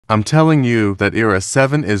I'm telling you that era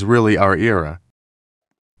 7 is really our era.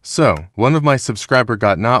 So, one of my subscriber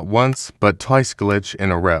got not once, but twice glitch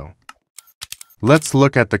in a row. Let's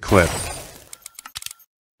look at the clip.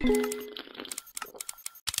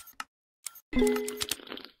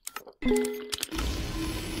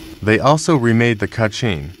 They also remade the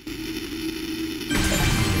cutscene.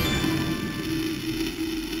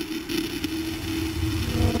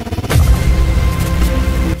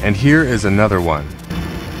 And here is another one.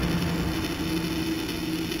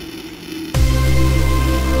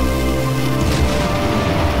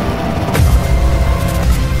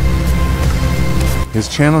 His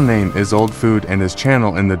channel name is Old Food and his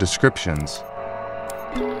channel in the descriptions.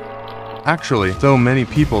 Actually, so many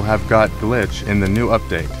people have got glitch in the new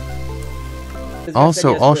update.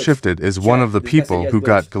 Also, All Shifted is one of the people who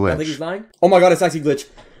got glitch. Oh my god, it's actually glitch.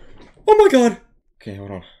 Oh my god. Okay,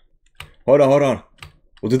 hold on. Hold on.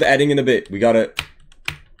 We'll do the editing in a bit. We got a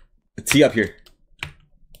T up here.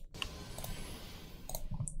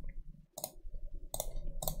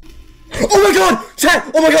 Oh my god! Chat!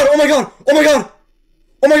 Oh my god! Oh my god! Oh my god!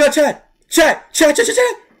 Oh my god, chat! Chat!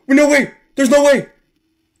 No way! There's no way!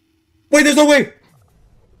 Wait, there's no way!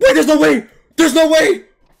 Wait, there's no way! There's no way!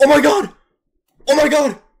 Oh my god! Oh my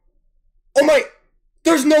god! Oh my...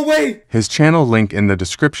 There's no way! His channel link in the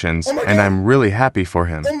descriptions, and I'm really happy for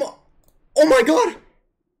him. Oh my god!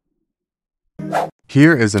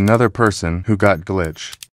 Here is another person who got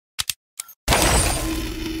glitch.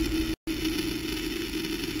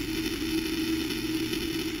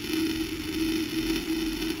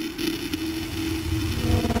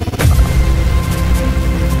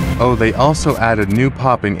 Oh, they also added new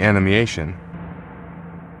popping animation.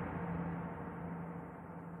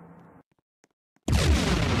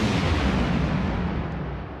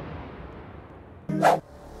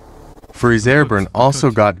 Soveirgn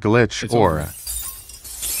also got glitch aura.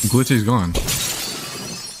 Glitch is gone.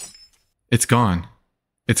 It's gone.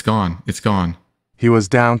 It's gone. It's gone. He was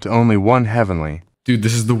down to only one heavenly. Dude,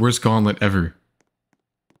 this is the worst gauntlet ever.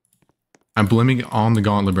 I'm blaming it on the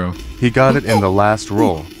gauntlet, bro. He got it in the last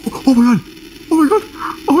roll. Oh my god! Oh my god!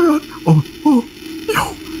 Oh my god! Oh!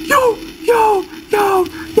 Yo!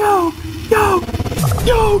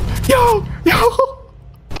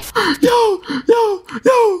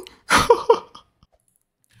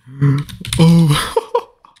 Oh.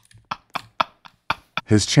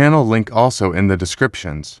 His channel link also in the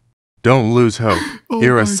descriptions. Don't lose hope.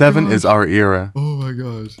 Era 7 is our era. Oh my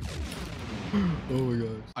gosh. Oh my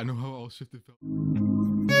gosh. I know how All Shifted felt.